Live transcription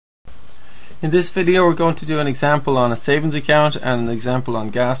In this video we're going to do an example on a savings account and an example on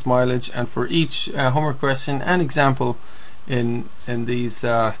gas mileage, and for each homework question and example in these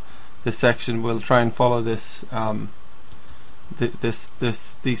this section we'll try and follow this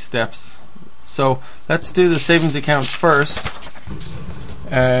these steps. So let's do the savings account first,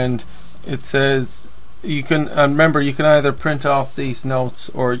 and it says you can remember you can either print off these notes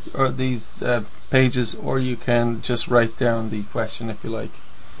or these pages, or you can just write down the question if you like.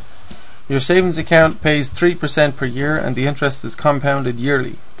 Your savings account pays 3% per year and the interest is compounded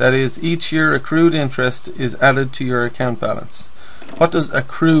yearly. That is, each year accrued interest is added to your account balance. What does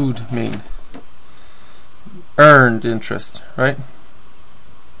accrued mean? Earned interest, right?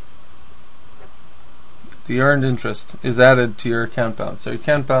 The earned interest is added to your account balance. So your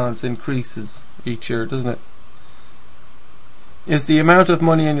account balance increases each year, doesn't it? Is the amount of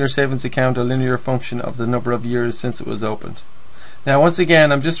money in your savings account a linear function of the number of years since it was opened? Now once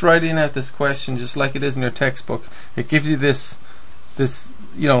again, I'm just writing out this question just like it is in your textbook. It gives you this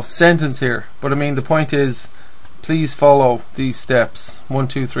sentence here, but I mean the point is, please follow these steps 1,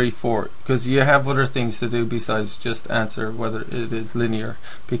 2, 3, 4, because you have other things to do besides just answer whether it is linear.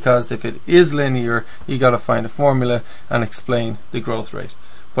 Because if it is linear, you got to find a formula and explain the growth rate.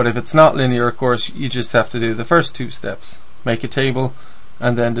 But if it's not linear, of course, you just have to do the first two steps: make a table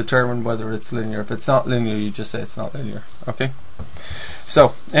and then determine whether it's linear. If it's not linear, you just say it's not linear. Okay.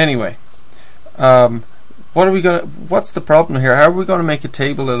 So anyway, what's the problem here? How are we going to make a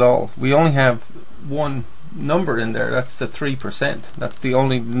table at all? We only have one number in there. That's the 3%. That's the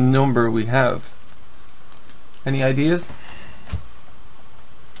only number we have. Any ideas?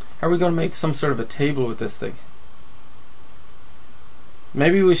 How are we going to make some sort of a table with this thing?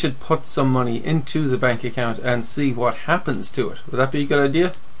 Maybe we should put some money into the bank account and see what happens to it. Would that be a good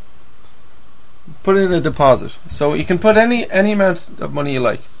idea? Put in a deposit. So you can put any amount of money you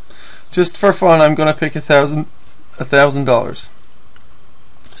like. Just for fun, I'm going to pick $1,000.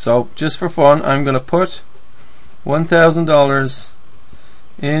 So just for fun, I'm going to put $1,000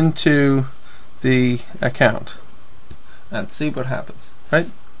 into the account and see what happens.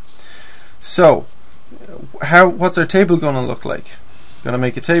 Right? So what's our table going to look like? Going to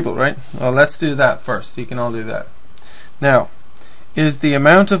make a table, right? Well, let's do that first. You can all do that. Now, is the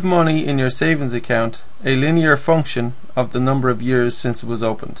amount of money in your savings account a linear function of the number of years since it was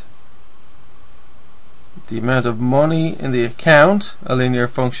opened? The amount of money in the account, a linear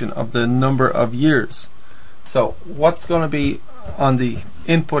function of the number of years. So what's going to be on the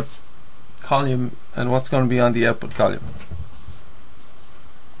input column and what's going to be on the output column?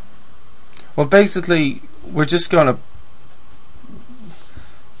 Well, basically we're just going to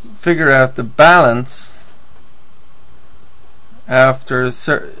figure out the balance after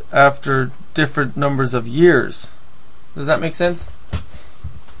different numbers of years. Does that make sense?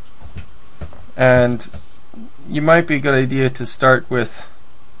 And you might be a good idea to start with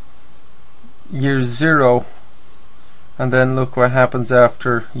year 0 and then look what happens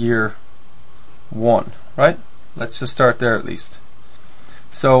after year 1, right? Let's just start there at least.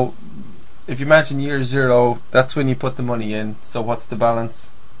 So if you imagine year 0, that's when you put the money in. So what's the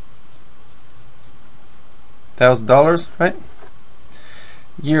balance? $1,000, right?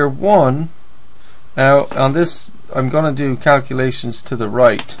 Year 1, now on this I'm going to do calculations to the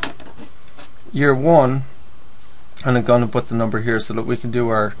right. Year 1, and I'm going to put the number here so that we can do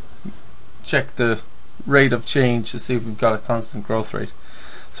our check the rate of change to see if we've got a constant growth rate.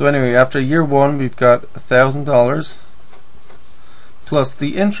 So anyway, after year 1 we've got $1,000 plus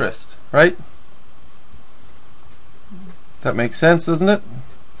the interest, right? That makes sense, doesn't it?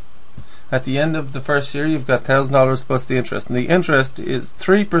 At the end of the first year you've got $1,000 plus the interest, and the interest is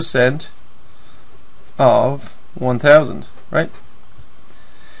 3% of 1,000, right?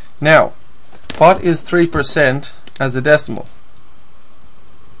 Now, what is 3% as a decimal?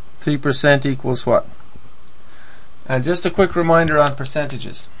 3% equals what? And just a quick reminder on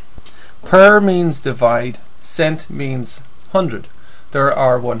percentages. Per means divide, cent means 100. There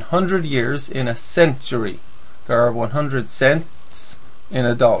are 100 years in a century. There are 100 cents in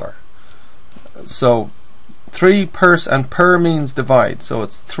a dollar. So 3 per means divide, so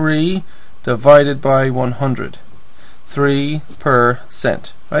it's 3 divided by 100,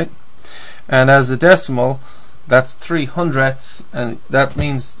 3%, right? And as a decimal, that's 3/100ths, and that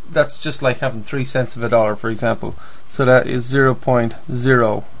means that's just like having 3 cents of a dollar, for example. So that is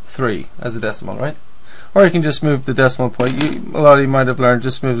 0.03 as a decimal, right? Or you can just move the decimal point. A lot of you might have learned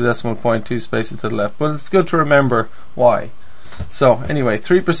just move the decimal point 2 spaces to the left, but it's good to remember why. So anyway,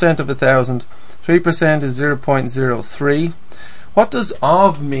 3% of 1,000. 3% is 0.03. What does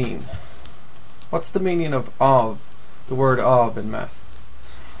of mean? What's the meaning of? The word of in math?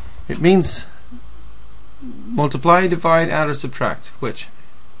 It means multiply, divide, add or subtract? Which?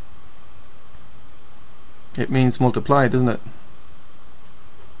 It means multiply, doesn't it?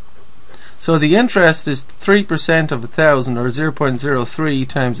 So the interest is 3% of 1,000, or 0.03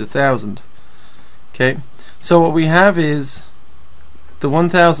 times 1,000. Okay, so what we have is the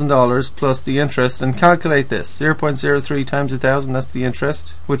 $1,000 plus the interest, and calculate this. 0.03 times 1,000, that's the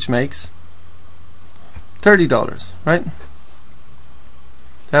interest, which makes $30, right?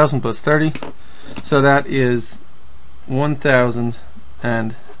 1,000 plus 30, so that is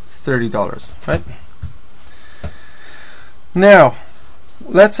 $1,030, right? Now,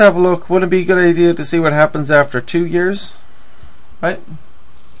 let's have a look. Wouldn't it be a good idea to see what happens after 2 years, right?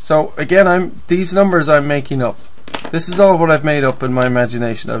 So again, these numbers I'm making up. This is all what I've made up in my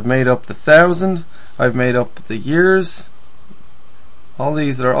imagination. I've made up the 1,000, I've made up the years, all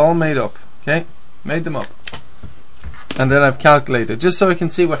these that are all made up, okay? Made them up. And then I've calculated, just so I can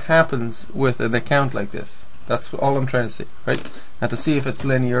see what happens with an account like this. That's all I'm trying to see, right? And to see if it's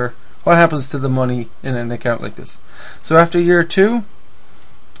linear, what happens to the money in an account like this. So after year 2,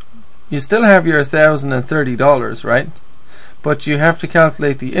 you still have your $1,030, right? But you have to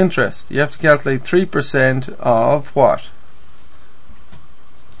calculate the interest. You have to calculate 3% of what?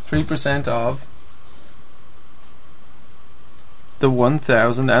 3% of the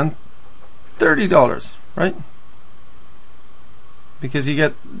 $1,030, right? Because you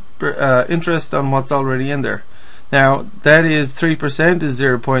get interest on what's already in there. Now that is 3% is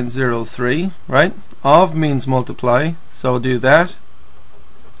 0.03, right? Of means multiply, so do that.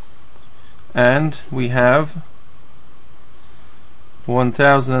 And we have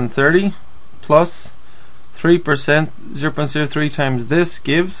 1,030 plus 3%, 0.03 times this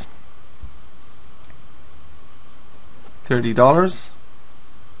gives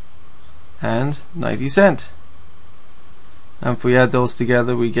 $30.90. And if we add those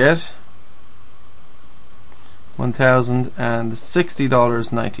together, we get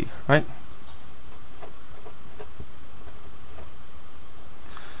 $1,060.90, right?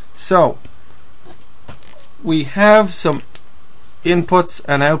 So we have some inputs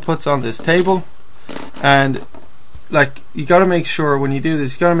and outputs on this table, and like, you got to make sure when you do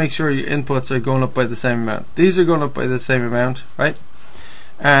this, you got to make sure your inputs are going up by the same amount. These are going up by the same amount, right?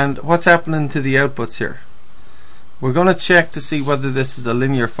 And what's happening to the outputs here? We're going to check to see whether this is a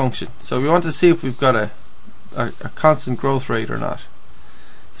linear function. So we want to see if we've got a constant growth rate or not.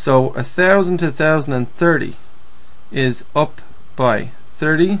 So 1,000 to 1,030 is up by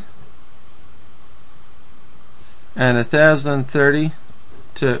 30, and 1,030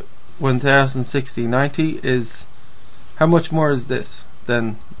 to 1,060.90 is, how much more is this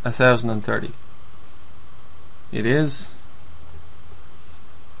than 1,030? It is,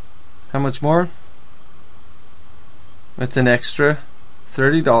 how much more? It's an extra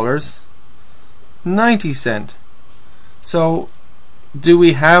 $30.90. So do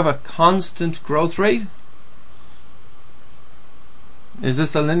we have a constant growth rate? Is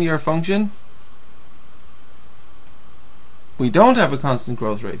this a linear function? We don't have a constant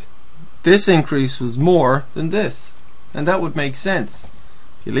growth rate. This increase was more than this, and that would make sense.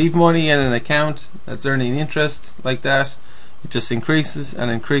 If you leave money in an account that's earning interest like that, it just increases and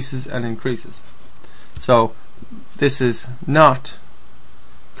increases and increases. So this is not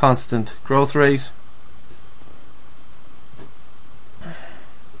constant growth rate.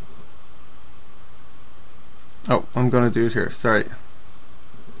 Oh, I'm going to do it here, sorry.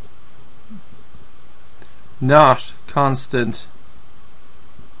 Not constant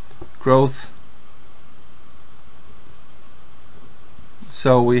growth.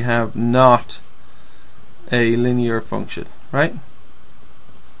 So we have not a linear function, right?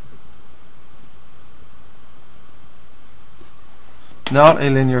 Not a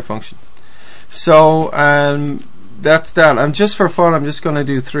linear function. So that's that. I'm just for fun, I'm just going to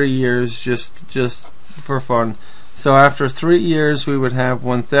do 3 years just for fun. So after 3 years we would have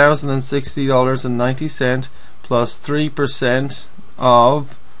 $1,060.90 plus 3%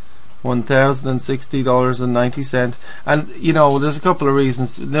 of $1,060.90. And you know, there's a couple of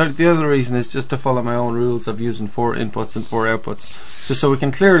reasons. The other reason is just to follow my own rules of using 4 inputs and 4 outputs, just so we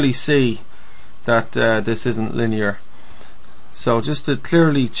can clearly see that this isn't linear. So just to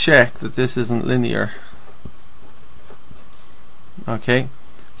clearly check that this isn't linear. Okay,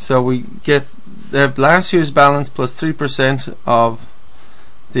 so we get last year's balance plus 3% of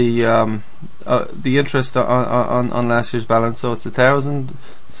the interest on last year's balance, so it's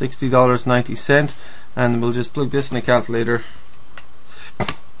 $1,060.90, and we'll just plug this in the calculator.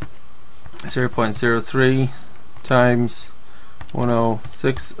 0.03 times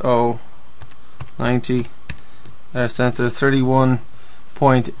 1060.90 cents,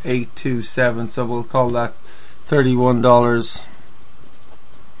 31.827. So we'll call that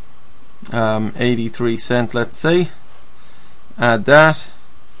 $31.83, let's say. Add that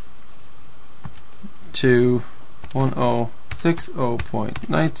to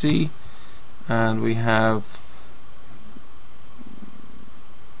 1060.90, and we have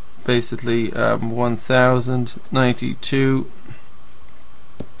basically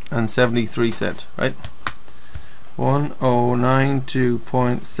 1092.73, right?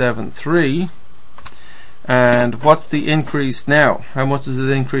 1092.73. And what's the increase now? How much does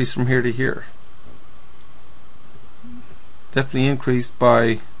it increase from here to here? Definitely increased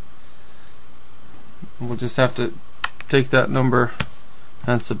by, we'll just have to take that number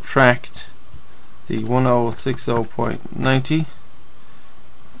and subtract the 1060.90,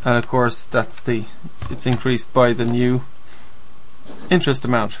 and of course it's increased by the new interest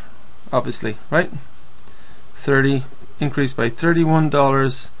amount, obviously, right? 30 increased by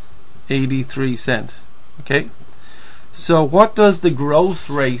 $31.83. Okay, so what does the growth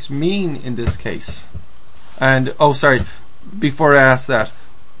rate mean in this case? And oh, sorry, before I ask that,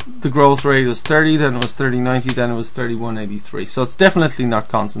 the growth rate was 30, then it was 30.90, then it was 31.83. So it's definitely not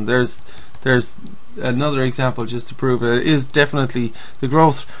constant. There's another example just to prove it. It is definitely, the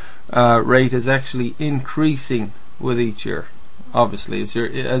growth rate is actually increasing with each year, obviously, as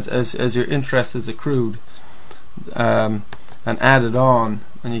your interest is accrued and added on,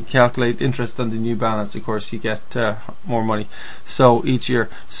 and you calculate interest on the new balance, of course you get more money so each year.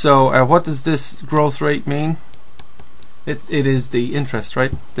 So what does this growth rate mean? It is the interest,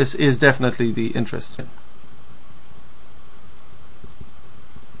 right? This is definitely the interest.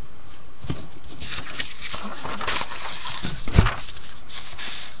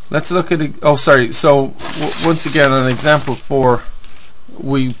 Let's look at it. Oh, sorry. So once again, on example 4,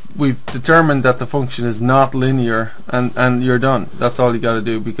 we've determined that the function is not linear, and you're done. That's all you got to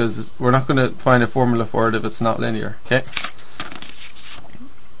do, because we're not going to find a formula for it if it's not linear. Okay.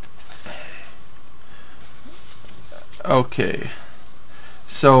 Okay.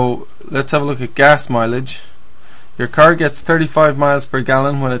 So let's have a look at gas mileage. Your car gets 35 miles per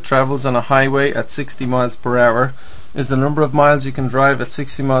gallon when it travels on a highway at 60 miles per hour. Is the number of miles you can drive at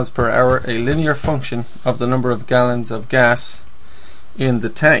 60 miles per hour a linear function of the number of gallons of gas in the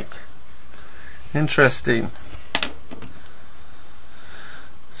tank? Interesting.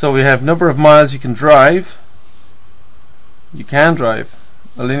 So we have number of miles you can drive. You can drive,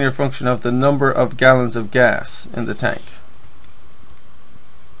 a linear function of the number of gallons of gas in the tank.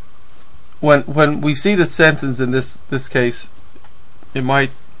 When we see the sentence in this case, it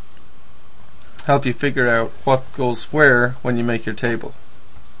might help you figure out what goes where when you make your table.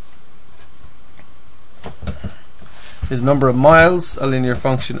 Is number of miles a linear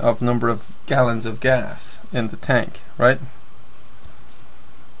function of number of gallons of gas in the tank, right?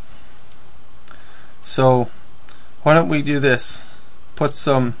 So why don't we do this? Put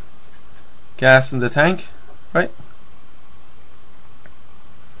some gas in the tank, right?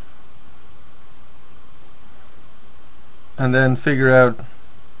 And then figure out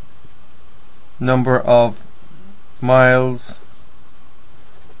number of miles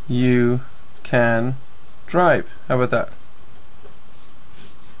you can drive. How about that?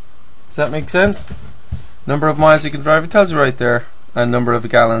 Does that make sense? Number of miles you can drive, it tells you right there, and number of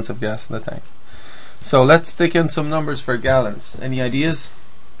gallons of gas in the tank. So let's stick in some numbers for gallons. Any ideas?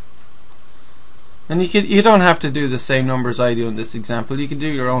 And you don't have to do the same numbers I do in this example. You can do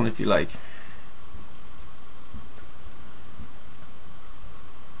your own if you like.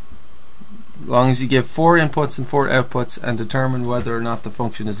 As long as you give 4 inputs and 4 outputs and determine whether or not the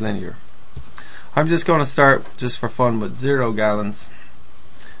function is linear. I'm just going to start, just for fun, with 0 gallons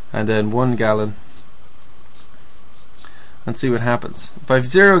and then 1 gallon and see what happens. If I have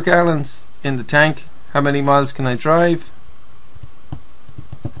 0 gallons in the tank, how many miles can I drive?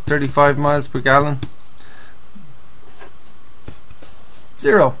 35 miles per gallon.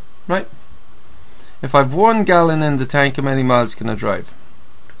 0, right? If I have 1 gallon in the tank, how many miles can I drive?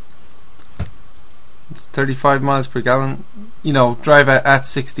 It's 35 miles per gallon. You know, drive at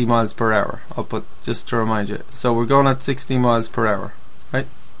 60 miles per hour. I'll put, just to remind you. So we're going at 60 miles per hour, right?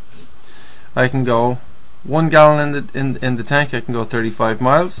 I can go 1 gallon in the tank. I can go 35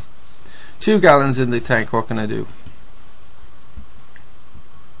 miles. 2 gallons in the tank. What can I do?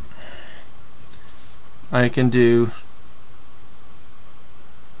 I can do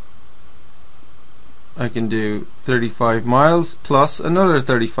 35 miles plus another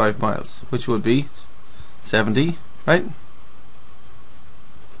 35 miles, which would be 70, right?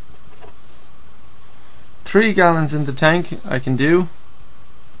 3 gallons in the tank, I can do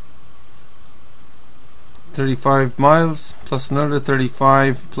 35 miles plus another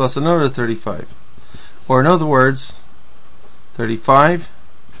 35 plus another 35. Or in other words, 35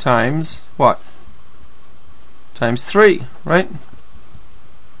 times what? Times 3, right?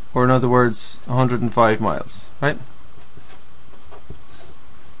 Or in other words, 105 miles, right?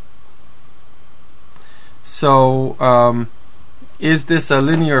 So is this a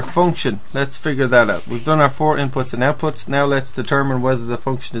linear function? Let's figure that out. We've done our 4 inputs and outputs. Now let's determine whether the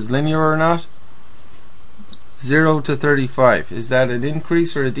function is linear or not. 0 to 35, is that an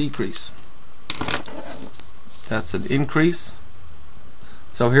increase or a decrease? That's an increase.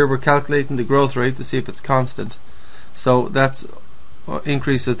 So here we're calculating the growth rate to see if it's constant. So that's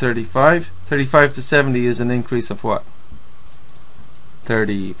increase of 35. 35 to 70 is an increase of what?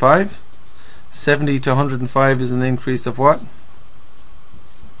 35. 70 to 105 is an increase of what?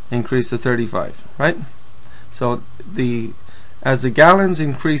 Increase of 35, right? So as the gallons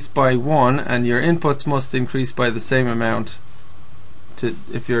increase by 1, and your inputs must increase by the same amount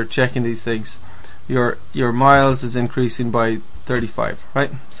if you're checking these things, your miles is increasing by 35,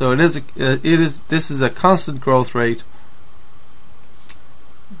 right? So this is a constant growth rate.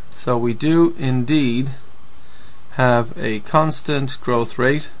 So we do indeed have a constant growth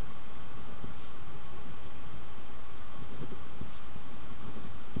rate,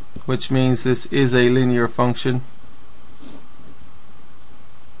 which means this is a linear function.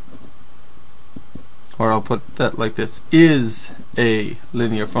 Or I'll put that like this, is a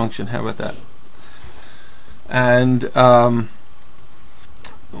linear function. How about that? And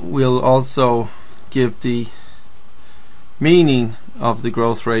we'll also give the meaning of the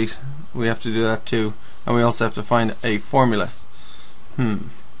growth rate. We have to do that too, and we also have to find a formula.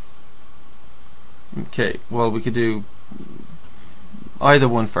 Okay, well, we could do either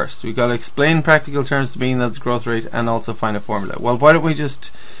one first. We've got to explain practical terms the meaning of the growth rate and also find a formula. Well, why don't we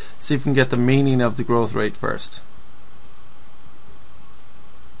just see if we can get the meaning of the growth rate first.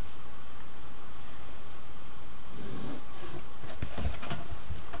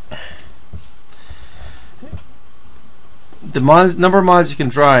 The number of miles you can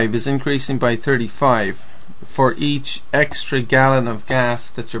drive is increasing by 35 for each extra gallon of gas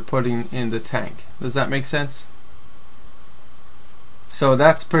that you're putting in the tank. Does that make sense? So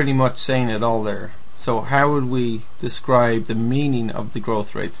that's pretty much saying it all there. So how would we describe the meaning of the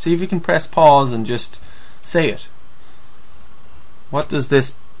growth rate? See if you can press pause and just say it. What does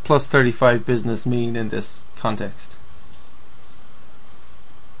this plus 35 business mean in this context?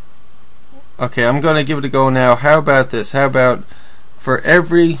 Okay, I'm going to give it a go now. How about this? How about for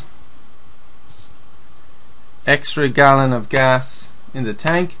every extra gallon of gas in the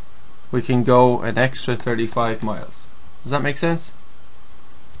tank, we can go an extra 35 miles. Does that make sense?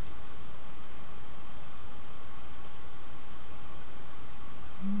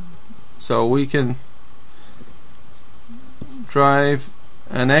 So we can drive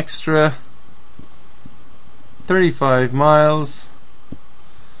an extra 35 miles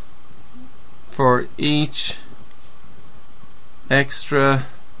for each extra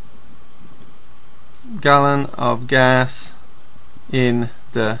gallon of gas in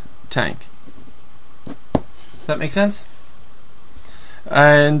the tank. Does that make sense?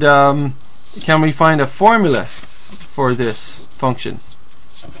 And can we find a formula for this function?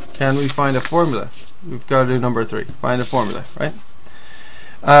 Can we find a formula? We've got to do number 3. Find a formula, right?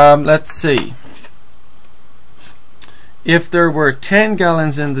 Let's see. If there were 10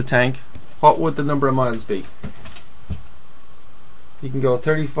 gallons in the tank, what would the number of miles be? You can go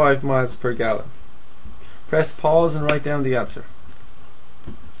 35 miles per gallon. Press pause and write down the answer.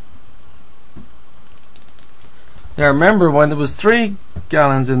 Now remember, when there was 3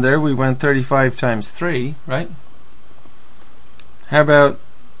 gallons in there, we went 35 times 3, right? How about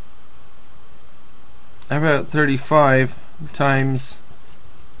 35 times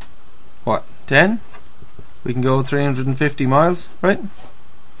what? 10? We can go 350 miles, right?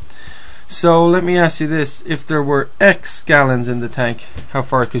 So let me ask you this: if there were X gallons in the tank, how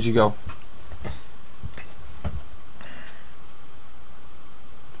far could you go?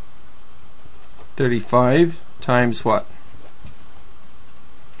 $35 times what?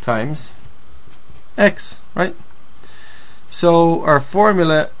 Times X, right? So our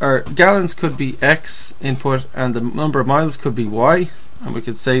formula, our gallons could be X input and the number of miles could be Y, and we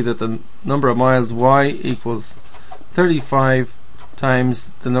could say that the number of miles Y equals 35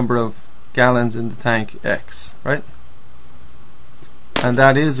 times the number of gallons in the tank X, right? And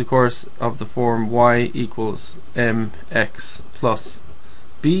that is, of course, of the form Y equals mx plus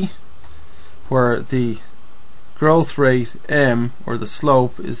b, where the growth rate m, or the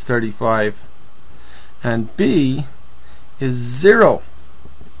slope, is 35 and b is 0.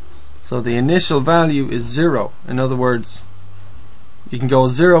 So the initial value is 0. In other words, you can go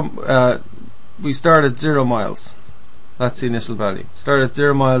 0, we start at 0 miles. That's the initial value. Start at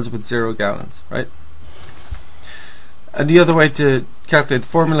 0 miles with 0 gallons, right? And the other way to calculate the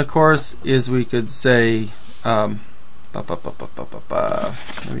formula, of course, is we could say, let me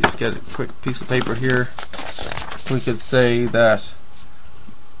just get a quick piece of paper here. We could say that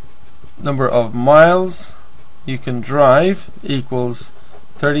number of miles you can drive equals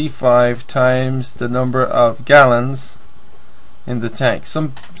 35 times the number of gallons in the tank.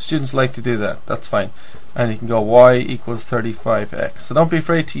 Some students like to do that. That's fine. And you can go y equals 35x. So don't be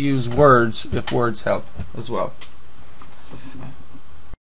afraid to use words if words help as well.